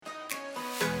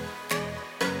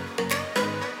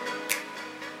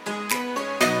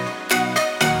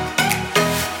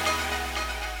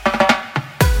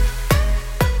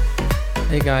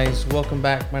guys, welcome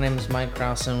back. My name is Mike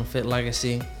Krausen with Fit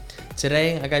Legacy.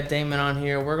 Today I got Damen on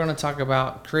here. We're going to talk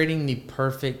about creating the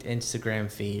perfect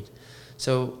Instagram feed.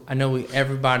 So I know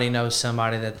everybody knows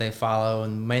somebody that they follow,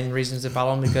 and the main reasons they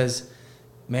follow them because,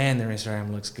 man, their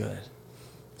Instagram looks good.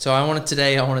 So I want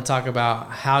to talk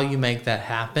about how you make that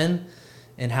happen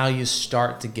and how you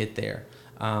start to get there.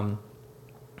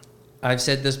 I've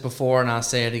said this before and I'll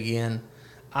say it again.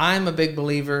 I'm a big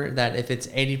believer that if it's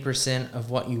 80% of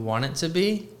what you want it to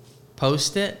be,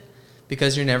 post it,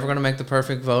 because you're never going to make the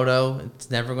perfect photo. It's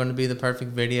never going to be the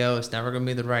perfect video. It's never going to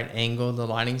be the right angle. The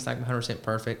lighting's not 100%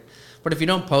 perfect. But if you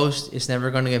don't post, it's never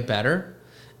going to get better,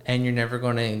 and you're never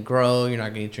going to grow. You're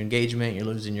not going to get your engagement. You're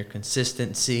losing your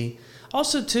consistency.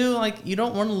 Also, too, you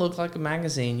don't want to look like a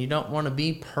magazine. You don't want to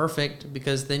be perfect,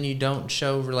 because then you don't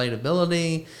show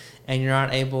relatability, and you're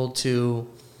not able to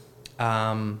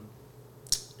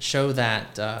show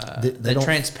that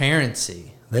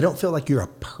transparency. They don't feel like you're a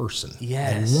person.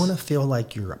 Yes. They want to feel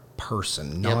like you're a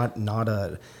person,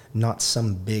 not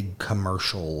some big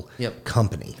commercial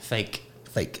company. Fake.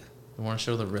 We want to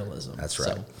show the realism. That's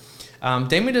right. So,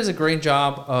 Damen does a great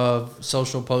job of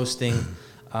social posting,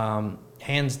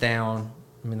 hands down.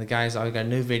 I mean, the guy's always got a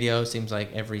new video, seems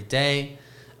like every day,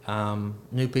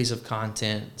 new piece of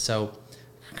content. So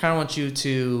I kind of want you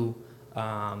to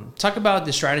talk about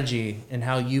the strategy and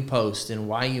how you post and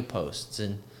why you post.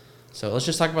 And so let's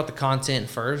just talk about the content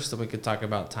first, then we could talk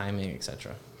about timing,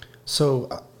 etc.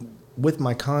 So with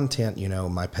my content,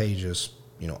 my page is,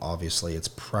 obviously it's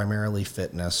primarily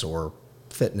fitness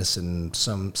and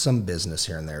some business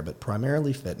here and there, but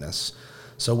primarily fitness.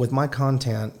 So with my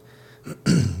content,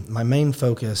 my main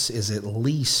focus is at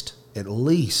least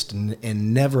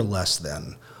and never less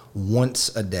than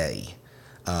once a day.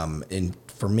 And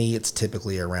for me, it's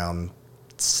typically around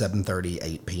 7:30,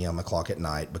 8 p.m. o'clock at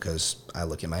night, because I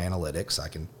look at my analytics. I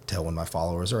can tell when my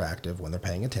followers are active, when they're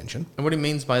paying attention. And what he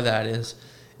means by that is,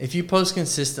 if you post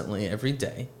consistently every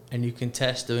day and you can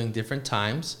test doing different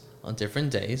times on different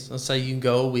days, let's say you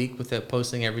go a week with it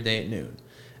posting every day at noon,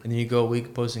 and then you go a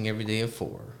week posting every day at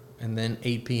 4, and then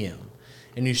 8 p.m.,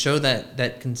 and you show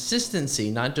that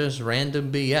consistency, not just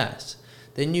random BS,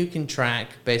 then you can track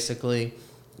basically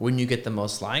when you get the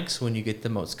most likes, when you get the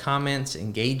most comments,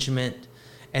 engagement,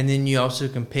 and then you also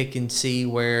can pick and see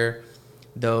where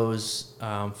those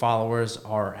followers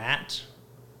are at,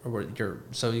 or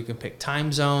so you can pick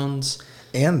time zones.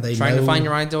 And they trying to find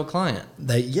your ideal client.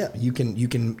 You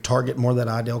can target more that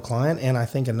ideal client. And I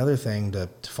think another thing to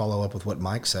follow up with what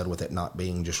Mike said, with it not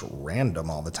being just random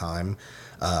all the time,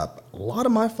 a lot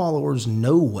of my followers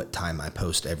know what time I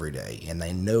post every day, and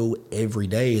they know every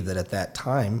day that at that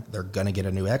time they're going to get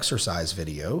a new exercise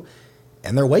video,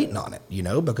 and they're waiting on it,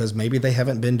 because maybe they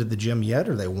haven't been to the gym yet,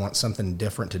 or they want something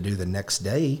different to do the next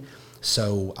day.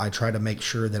 So I try to make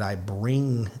sure that I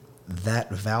bring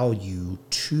that value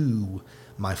to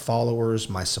my followers,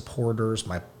 my supporters,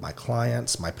 my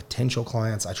clients, my potential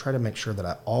clients. I try to make sure that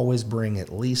I always bring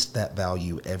at least that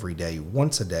value every day,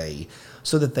 once a day,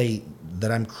 so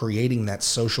that I'm creating that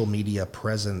social media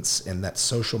presence and that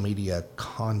social media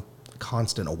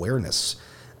constant awareness.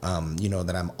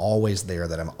 That I'm always there,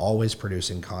 that I'm always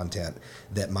producing content,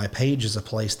 that my page is a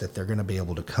place that they're going to be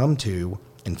able to come to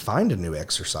and find a new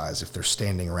exercise if they're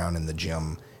standing around in the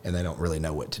gym and they don't really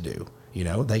know what to do.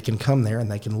 They can come there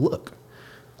and they can look.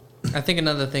 I think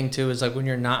another thing too is when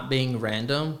you're not being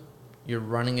random, you're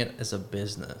running it as a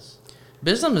business.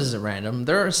 Business isn't random.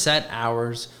 There are set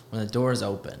hours when the door is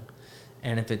open.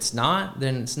 And if it's not,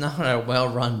 then it's not a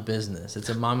well-run business. It's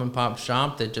a mom and pop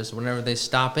shop that just whenever they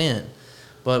stop in.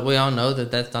 But we all know that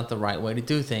that's not the right way to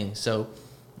do things. So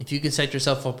if you can set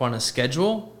yourself up on a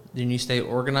schedule, then you stay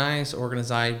organized.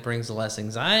 Organized brings less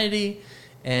anxiety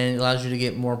and allows you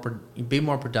to be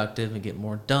more productive and get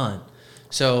more done.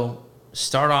 So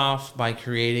start off by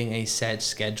creating a set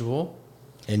schedule.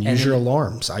 And use your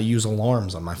alarms. I use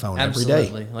alarms on my phone every day.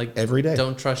 Absolutely. Every day.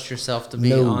 Don't trust yourself to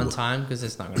be on time, because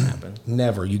it's not going to happen.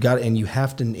 Never. You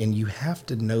have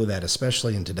to know that,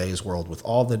 especially in today's world with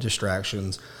all the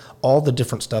distractions, all the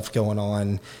different stuff going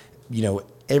on,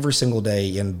 every single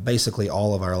day in basically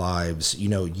all of our lives.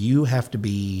 You have to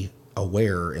be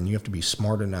aware and you have to be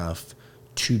smart enough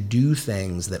to do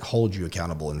things that hold you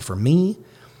accountable. And for me,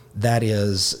 that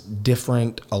is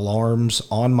different alarms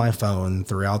on my phone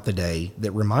throughout the day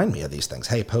that remind me of these things.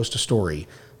 Hey, post a story.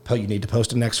 You need to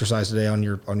post an exercise today on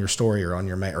your story or on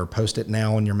your or post it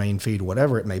now on your main feed,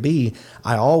 whatever it may be.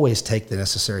 I always take the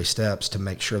necessary steps to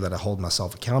make sure that I hold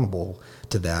myself accountable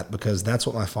to that, because that's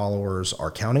what my followers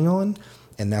are counting on,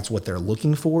 and that's what they're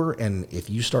looking for. And if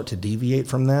you start to deviate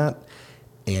from that,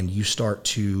 and you start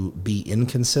to be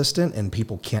inconsistent and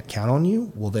people can't count on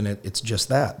you, well, then it's just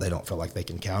that. They don't feel like they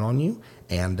can count on you,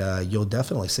 and you'll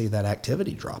definitely see that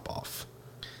activity drop off.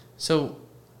 So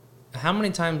how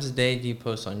many times a day do you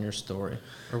post on your story?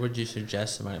 Or would you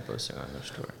suggest somebody posting on their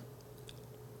story?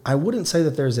 I wouldn't say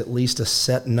that there's at least a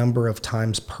set number of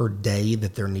times per day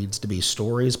that there needs to be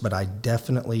stories, but I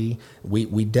definitely,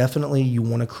 we definitely, you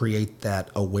want to create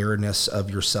that awareness of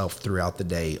yourself throughout the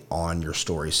day on your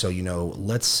story. So,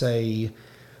 let's say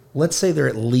there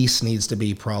at least needs to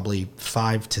be probably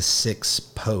 5 to 6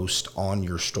 posts on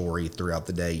your story throughout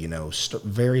the day,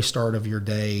 very start of your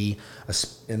day.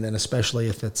 And then especially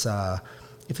if it's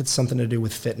something to do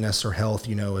with fitness or health,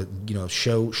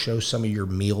 show some of your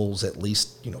meals, at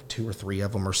least, 2 or 3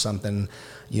 of them or something,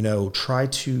 try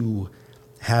to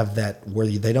have that where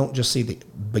they don't just see the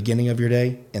beginning of your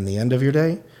day and the end of your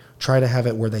day. Try to have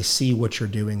it where they see what you're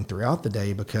doing throughout the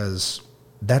day, because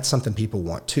that's something people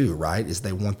want too, right? Is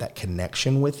they want that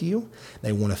connection with you.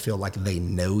 They want to feel like they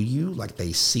know you, like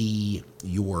they see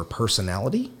your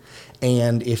personality.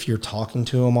 And if you're talking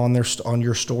to them on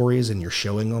your stories and you're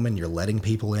showing them and you're letting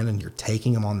people in and you're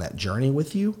taking them on that journey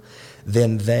with you,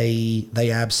 then they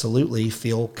absolutely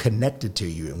feel connected to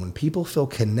you. And when people feel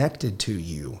connected to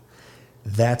you,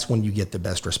 that's when you get the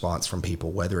best response from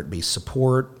people, whether it be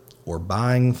support or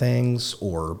buying things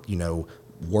or,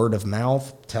 word of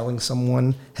mouth, telling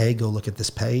someone, hey, go look at this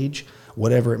page,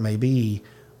 whatever it may be,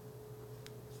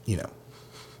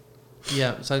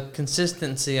 Yeah, so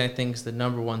consistency, I think, is the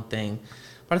number one thing.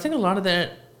 But I think a lot of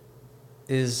that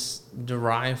is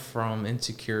derived from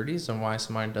insecurities and why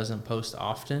somebody doesn't post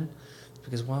often.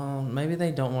 Because, well, maybe they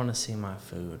don't want to see my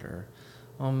food, or,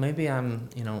 well, maybe I'm,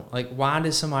 why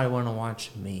does somebody want to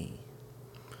watch me?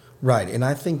 Right, and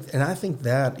I think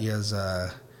that is,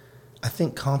 I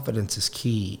think confidence is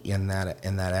key in that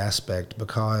aspect,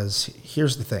 because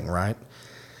here's the thing, right?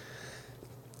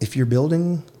 If you're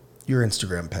building your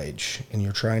Instagram page and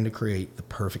you're trying to create the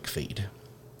perfect feed,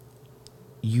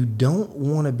 you don't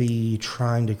want to be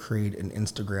trying to create an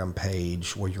Instagram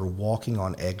page where you're walking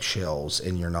on eggshells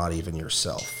and you're not even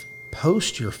yourself.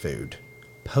 Post your food.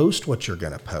 Post what you're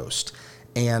going to post.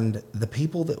 And the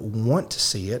people that want to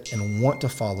see it and want to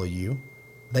follow you,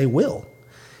 they will.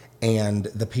 And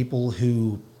the people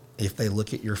who, if they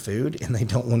look at your food and they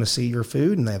don't want to see your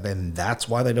food, and then that's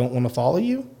why they don't want to follow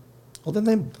you, well,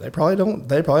 then they probably don't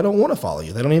want to follow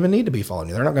you. They don't even need to be following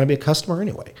you. They're not going to be a customer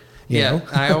anyway. You know?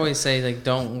 I always say,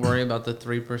 don't worry about the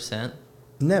 3%.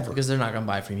 Never. Because they're not going to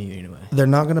buy from you anyway. They're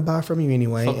not going to buy from you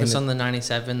anyway. Focus on the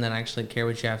 97 that actually care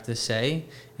what you have to say,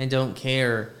 and don't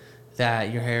care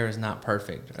that your hair is not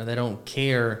perfect, or they don't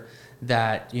care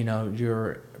that,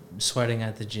 you're sweating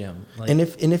at the gym. And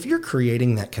if you're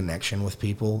creating that connection with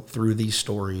people through these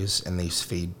stories and these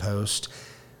feed posts,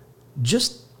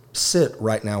 just sit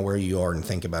right now where you are and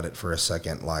think about it for a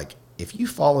second. Like, if you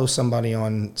follow somebody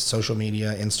on social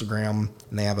media, Instagram,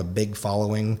 and they have a big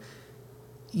following,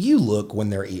 you look when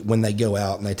they go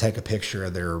out and they take a picture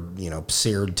of their,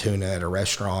 seared tuna at a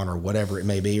restaurant or whatever it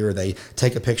may be, or they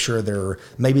take a picture of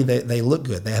maybe they look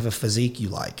good. They have a physique you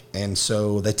like. And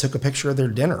so they took a picture of their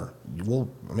dinner. Well,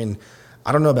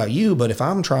 I don't know about you, but if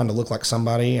I'm trying to look like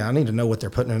somebody, I need to know what they're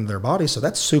putting into their body. So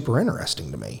that's super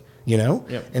interesting to me,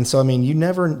 Yep. And so, you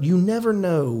never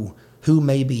know who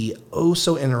may be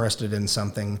so interested in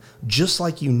something, just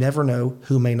like you never know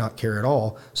who may not care at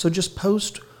all. So just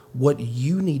post what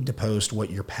you need to post,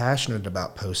 what you're passionate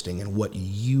about posting, and what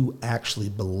you actually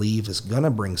believe is going to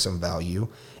bring some value,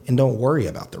 and don't worry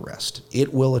about the rest.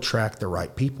 It will attract the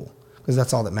right people, because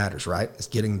that's all that matters, right? It's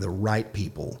getting the right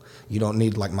people. You don't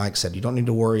need, like Mike said, you don't need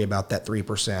to worry about that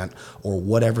 3% or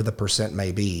whatever the percent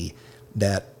may be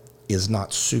that is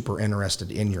not super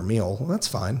interested in your meal. Well, that's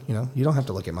fine. You don't have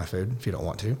to look at my food if you don't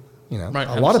want to. Right,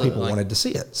 a lot of people wanted to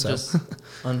see it. So just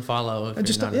unfollow if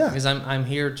you're not. Yeah. Because I'm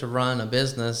here to run a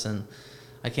business, and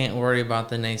I can't worry about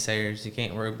the naysayers. You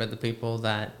can't worry about the people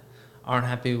that aren't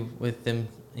happy with them,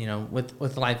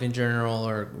 with life in general,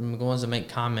 or the ones that make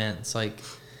comments.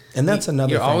 And that's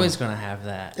another you're thing. Always going to have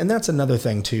that. And that's another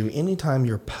thing too. Anytime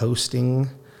you're posting,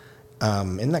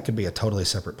 and that could be a totally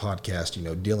separate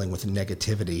podcast, dealing with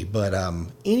negativity. But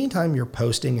anytime you're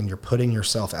posting and you're putting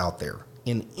yourself out there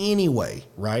in any way,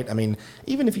 right?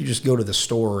 Even if you just go to the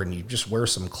store and you just wear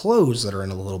some clothes that are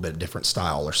in a little bit different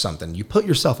style or something, you put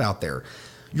yourself out there,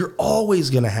 you're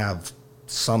always going to have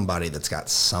somebody that's got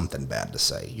something bad to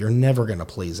say. You're never going to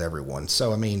please everyone.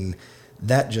 So,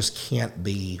 that just can't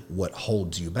be what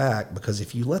holds you back, because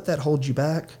if you let that hold you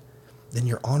back, then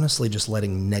you're honestly just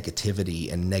letting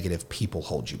negativity and negative people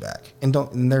hold you back. And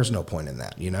there's no point in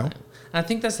that, you know? Right. I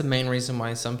think that's the main reason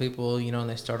why some people, when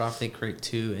they start off, they create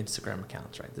 2 Instagram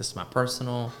accounts, right? This is my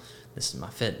personal, this is my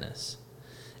fitness.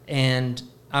 And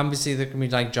obviously there can be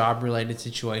like job related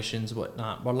situations,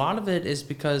 whatnot. But a lot of it is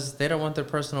because they don't want their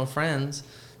personal friends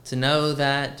to know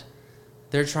that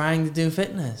they're trying to do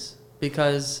fitness,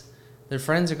 because their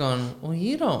friends are going, well,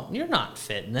 you're not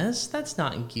fitness. That's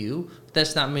not you. But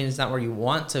that's not mean it's not where you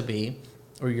want to be,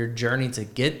 or your journey to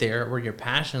get there, where your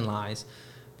passion lies.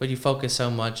 But you focus so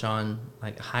much on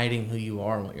like hiding who you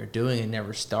are and what you're doing and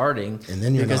never starting. And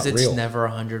then you're because not it's real. never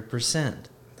 100%.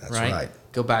 That's right.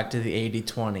 Go back to the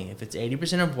 80-20. If it's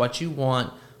 80% of what you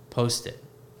want, post it.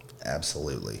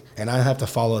 Absolutely. And I have to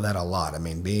follow that a lot. I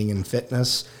mean, being in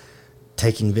fitness,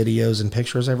 taking videos and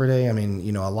pictures every day. I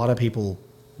mean, a lot of people,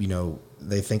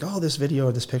 they think, oh, this video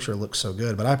or this picture looks so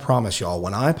good. But I promise y'all,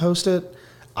 when I post it,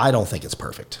 I don't think it's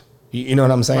perfect. You know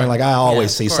what I'm saying? Right. Like, I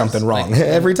always see something wrong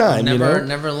every time,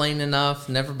 Never lean enough,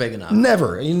 never big enough.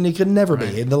 Never. And it could never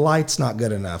be. The light's not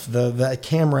good enough. The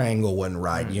camera angle wasn't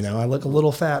right. I look a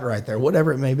little fat right there,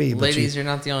 whatever it may be. Ladies, you're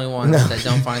not the only ones that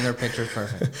don't find their pictures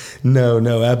perfect.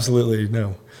 No, absolutely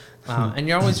no. And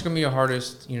you're always going to be your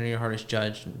hardest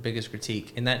judge, biggest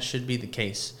critique, and that should be the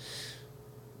case.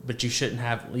 But you shouldn't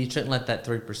let that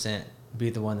 3% be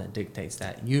the one that dictates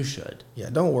that. You should. Yeah,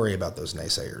 don't worry about those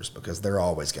naysayers, because they're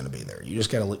always going to be there. You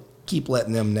just got to keep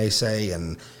letting them naysay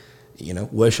and,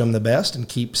 wish them the best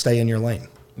and stay in your lane.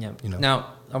 Yeah.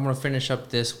 Now, I'm going to finish up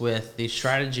this with the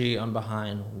strategy on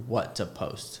behind what to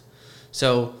post.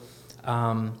 So,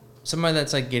 somebody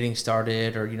that's like getting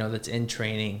started or, that's in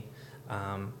training,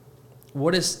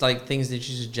 what is like things that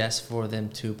you suggest for them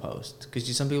to post?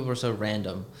 Because some people are so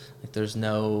random. Like there's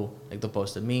no, like they'll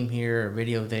post a meme here, a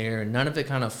video there, and none of it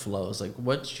kind of flows. Like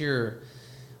what's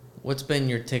been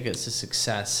your tickets to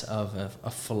success of a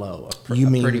flow, a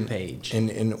pretty page?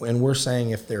 And we're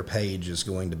saying if their page is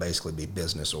going to basically be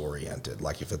business oriented,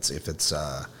 like if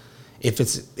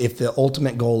the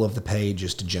ultimate goal of the page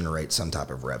is to generate some type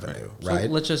of revenue, right?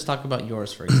 So let's just talk about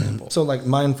yours, for example. So like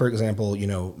mine, for example,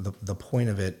 the point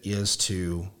of it is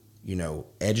to,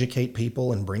 educate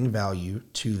people and bring value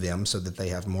to them so that they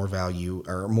have more value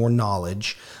or more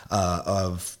knowledge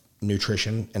of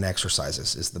nutrition and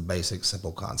exercises is the basic,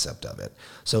 simple concept of it.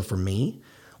 So for me,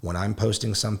 when I'm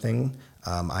posting something,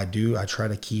 I try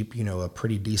to keep, a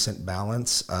pretty decent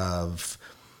balance of,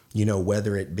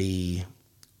 whether it be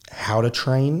how to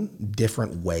train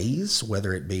different ways,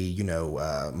 whether it be,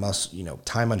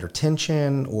 time under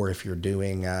tension, or if you're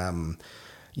doing,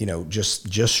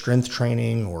 just strength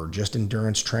training or just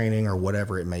endurance training or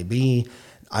whatever it may be.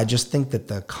 I just think that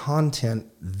the content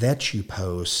that you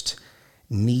post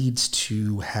needs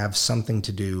to have something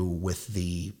to do with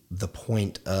the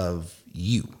point of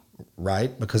you,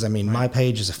 right? Because my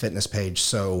page is a fitness page,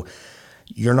 so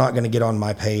you're not going to get on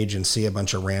my page and see a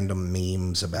bunch of random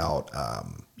memes about,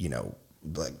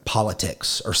 like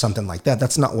politics or something like that.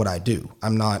 That's not what I do.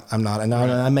 I'm not, and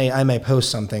I may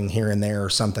post something here and there or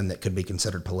something that could be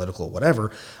considered political,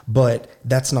 whatever, but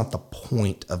that's not the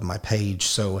point of my page.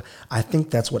 So I think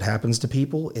that's what happens to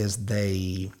people is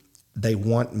they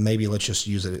want, maybe let's just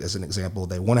use it as an example.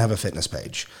 They want to have a fitness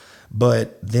page,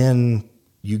 but then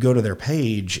you go to their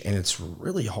page and it's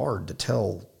really hard to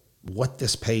tell what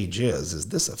this page is. Is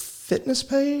this a fitness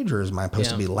page, or am I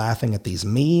supposed to be laughing at these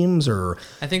memes, or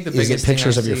I think the is biggest it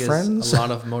pictures thing I of your see friends? Is a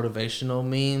lot of motivational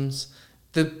memes.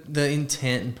 The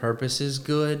intent and purpose is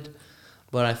good,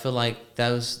 but I feel like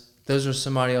those are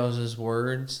somebody else's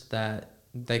words that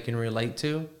they can relate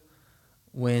to,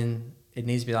 when it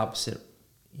needs to be the opposite.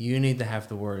 You need to have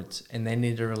the words, and they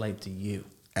need to relate to you.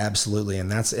 Absolutely, and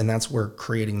that's where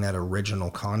creating that original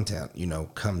content,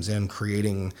 comes in.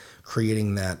 Creating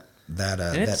that.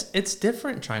 It's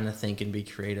different trying to think and be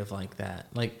creative like that.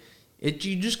 Like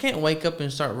you just can't wake up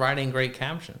and start writing great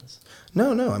captions.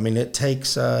 No. It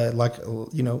takes like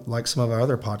some of our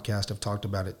other podcasts have talked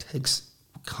about. It takes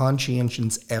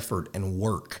conscientious effort and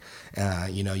work.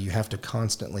 You have to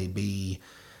constantly be.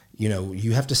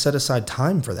 You have to set aside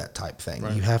time for that type thing.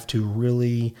 Right. You have to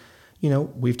really.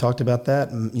 We've talked about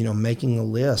that, making a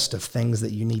list of things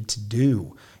that you need to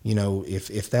do.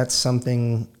 If that's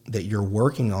something that you're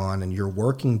working on and you're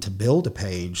working to build a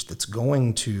page that's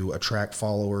going to attract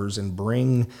followers and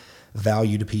bring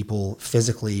value to people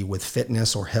physically with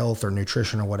fitness or health or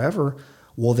nutrition or whatever,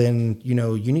 well then,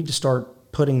 you need to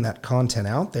start putting that content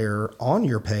out there on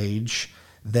your page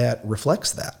that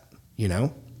reflects that,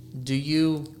 Do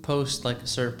you post like a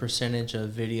certain percentage of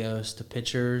videos to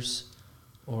pictures?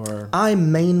 Or I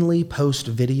mainly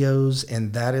post videos,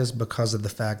 and that is because of the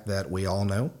fact that we all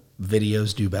know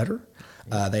videos do better.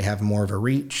 They have more of a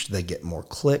reach. They get more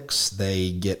clicks.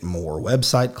 They get more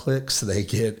website clicks. They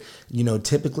get,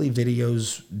 typically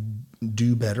videos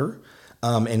do better.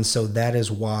 And so that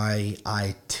is why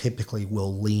I typically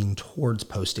will lean towards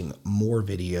posting more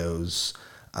videos.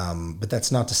 But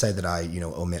that's not to say that I,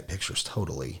 omit pictures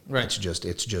totally. Right. It's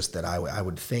just that I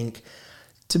would think,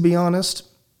 to be honest,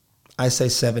 I say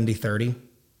 70-30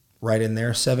 right in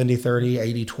there.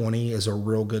 70-30, 80-20 is a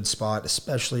real good spot,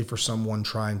 especially for someone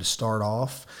trying to start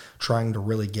off, trying to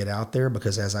really get out there,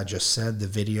 because as I just said, the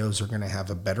videos are going to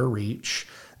have a better reach.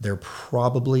 They're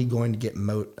probably going to get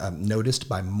noticed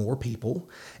by more people.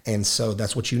 And so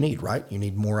that's what you need, right? You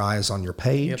need more eyes on your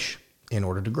page in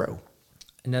order to grow.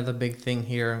 Another big thing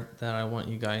here that I want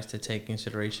you guys to take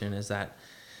consideration is that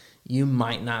you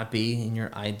might not be in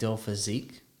your ideal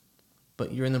physique,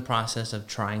 but you're in the process of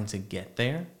trying to get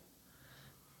there.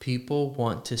 People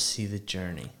want to see the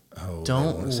journey.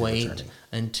 Don't wait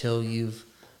until you've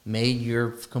made your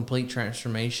complete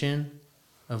transformation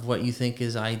of what you think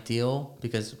is ideal,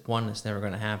 because one, it's never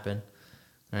going to happen.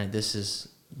 All right, this is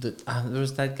there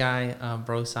was that guy,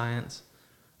 Bro Science.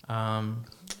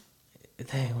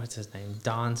 What's his name?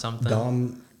 Don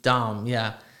something. Dom.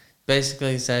 Yeah.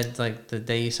 Basically said like the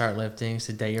day you start lifting is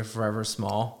the day you're forever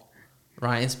small,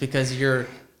 right? It's because you're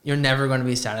never going to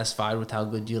be satisfied with how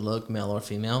good you look, male or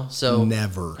female. So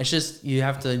never. It's just you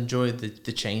have to enjoy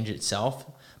the change itself.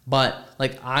 But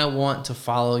like I want to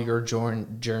follow your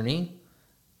journey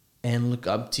and look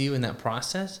up to you in that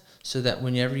process, so that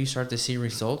whenever you start to see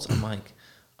results, I'm like,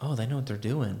 oh, they know what they're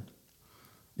doing.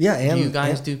 Yeah, and do you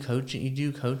guys do coaching? You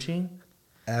do coaching?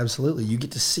 Absolutely. You get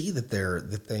to see that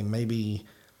they maybe.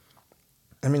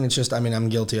 I mean, it's just. I mean, I'm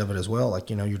guilty of it as well.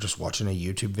 Like, you're just watching a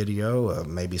YouTube video.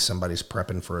 Maybe somebody's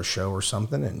prepping for a show or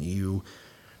something, and you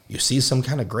see some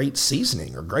kind of great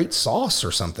seasoning or great sauce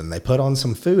or something they put on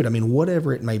some food. I mean,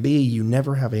 whatever it may be, you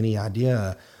never have any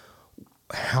idea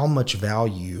how much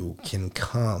value can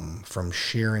come from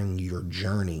sharing your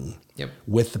journey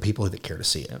with the people that care to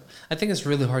see it. I think it's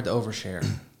really hard to overshare.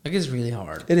 Like, it's really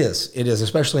hard. It is,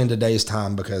 especially in today's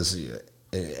time, because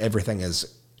everything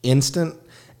is instant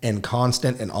and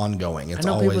constant and ongoing. It's I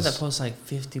know always, people that post like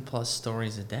 50 plus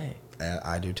stories a day.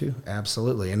 I do too,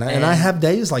 absolutely. And I have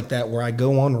days like that where I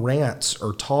go on rants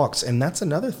or talks, and that's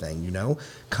another thing,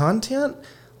 content.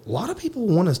 A lot of people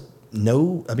want to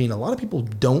know. I mean, a lot of people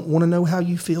don't want to know how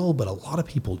you feel, but a lot of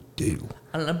people do.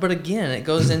 I don't know, but again, it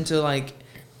goes into like,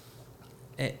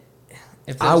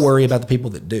 I worry about the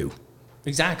people that do.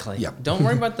 Exactly. Yeah. Don't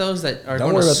worry about those that are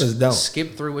going to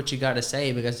skip through what you got to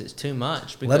say because it's too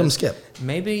much. Let them skip.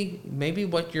 Maybe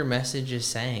what your message is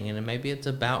saying, and maybe it's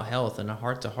about health and a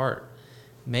heart to heart.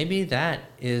 Maybe that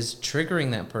is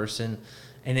triggering that person,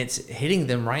 and it's hitting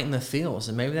them right in the feels,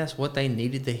 and maybe that's what they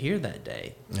needed to hear that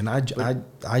day. And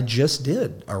I just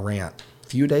did a rant a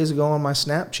few days ago on my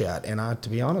Snapchat, and to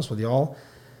be honest with y'all,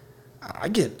 I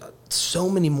get so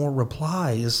many more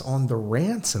replies on the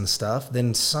rants and stuff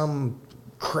than some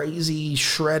crazy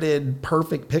shredded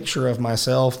perfect picture of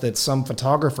myself that some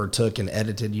photographer took and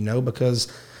edited,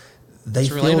 because they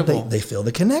feel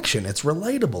the connection. It's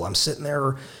relatable. I'm sitting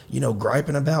there,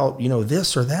 griping about,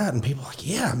 this or that, and people are like,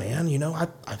 yeah, man,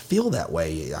 I feel that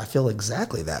way. I feel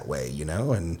exactly that way,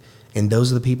 and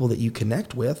those are the people that you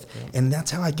connect with. Yeah. And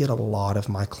that's how I get a lot of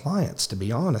my clients, to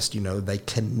be honest. They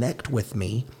connect with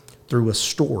me through a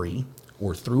story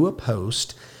or through a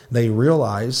post. They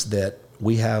realize that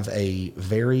we have a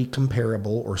very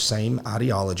comparable or same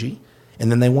ideology,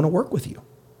 and then they want to work with you.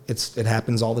 It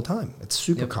happens all the time. It's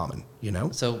super common,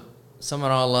 So sum it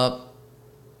all up,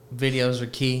 videos are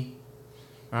key,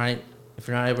 all right? If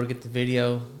you're not able to get the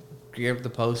video, give the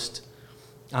post.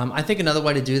 I think another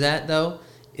way to do that, though,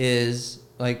 is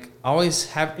like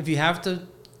if you have to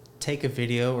take a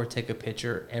video or take a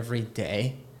picture every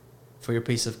day for your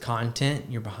piece of content,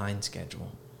 you're behind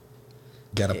schedule.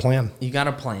 Got a plan. You got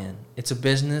a plan. It's a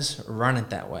business. Run it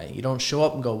that way. You don't show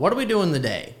up and go, what are we doing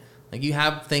today? Like, you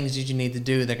have things that you need to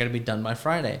do that got to be done by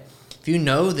Friday. If you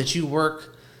know that you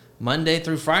work Monday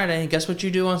through Friday, guess what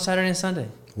you do on Saturday and Sunday?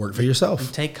 Work for yourself. You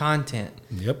take content.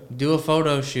 Yep. Do a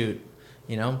photo shoot.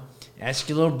 Ask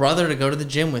your little brother to go to the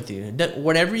gym with you.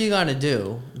 Whatever you got to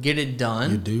do, get it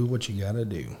done. You do what you got to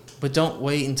do. But don't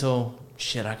wait until,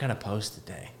 I got to post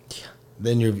today. Yeah.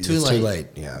 Then it's too late.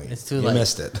 Yeah. It's too late. You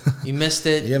missed it. You missed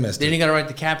it. Then you got to write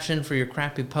the caption for your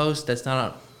crappy post. That's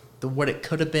not what it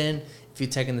could have been if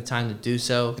you'd taken the time to do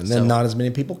so. And then not as many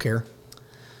people care.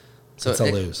 So it's a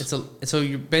lose. So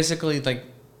you're basically like,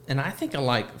 and I think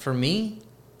for me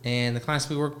and the clients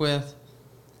we work with,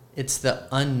 it's the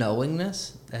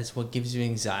unknowingness that's what gives you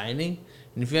anxiety.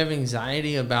 And if you have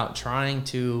anxiety about trying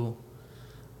to,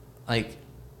 like,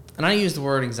 and I use the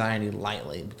word anxiety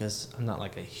lightly because I'm not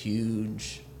like a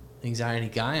huge anxiety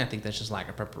guy. I think that's just lack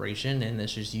of preparation, and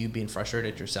it's just you being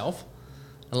frustrated at yourself.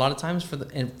 A lot of times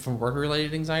for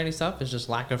work-related anxiety stuff, it's just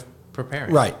lack of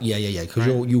preparing. Right. Yeah. Because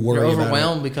you worry you're about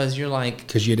overwhelmed because you're like,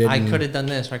 because you didn't. I could have done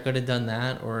this, or I could have done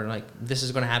that, or like this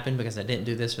is going to happen because I didn't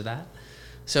do this or that.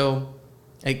 So,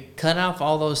 like, cut off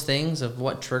all those things of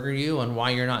what trigger you and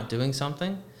why you're not doing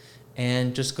something,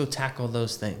 and just go tackle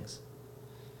those things.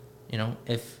 You know,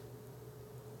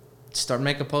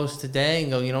 make a post today and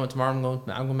go, you know what, tomorrow I'm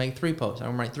going to make 3 posts. I'm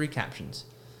going to write 3 captions.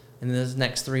 And then the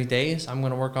next 3 days, I'm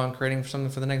going to work on creating something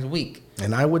for the next week.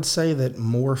 And I would say that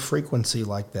more frequency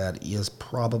like that is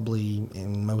probably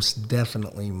and most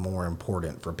definitely more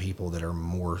important for people that are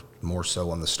more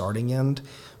so on the starting end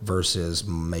versus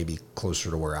maybe closer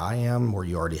to where I am, where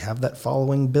you already have that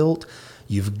following built.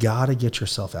 You've got to get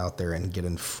yourself out there and get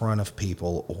in front of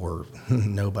people, or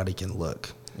nobody can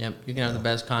look. Yep, you can have the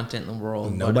best content in the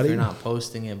world, but if you're not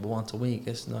posting it once a week,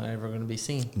 it's not ever going to be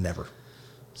seen. Never.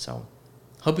 So,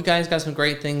 hope you guys got some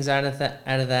great things out of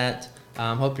that.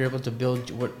 Hope you're able to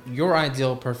build what your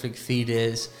ideal perfect feed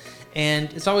is.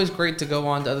 And it's always great to go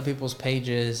on to other people's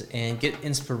pages and get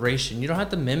inspiration. You don't have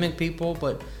to mimic people,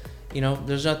 but, you know,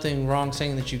 there's nothing wrong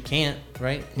saying that you can't,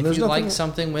 right? If you like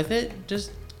something with it,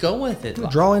 just go with it.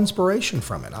 Draw inspiration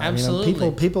from it. Absolutely. I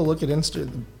mean, people look at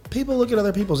People look at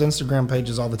other people's Instagram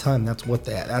pages all the time. That's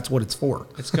what it's for.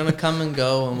 It's going to come and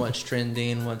go and what's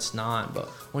trending and what's not. But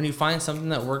when you find something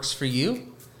that works for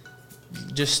you,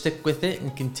 just stick with it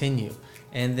and continue.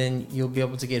 And then you'll be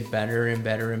able to get better and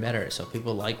better and better. So if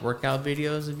people like workout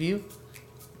videos of you,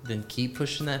 then keep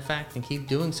pushing that fact and keep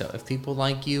doing so. If people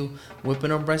like you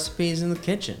whipping up recipes in the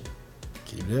kitchen,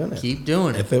 keep doing it. Keep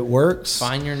doing it. If it works,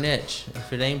 find your niche.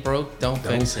 If it ain't broke, don't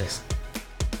fix it.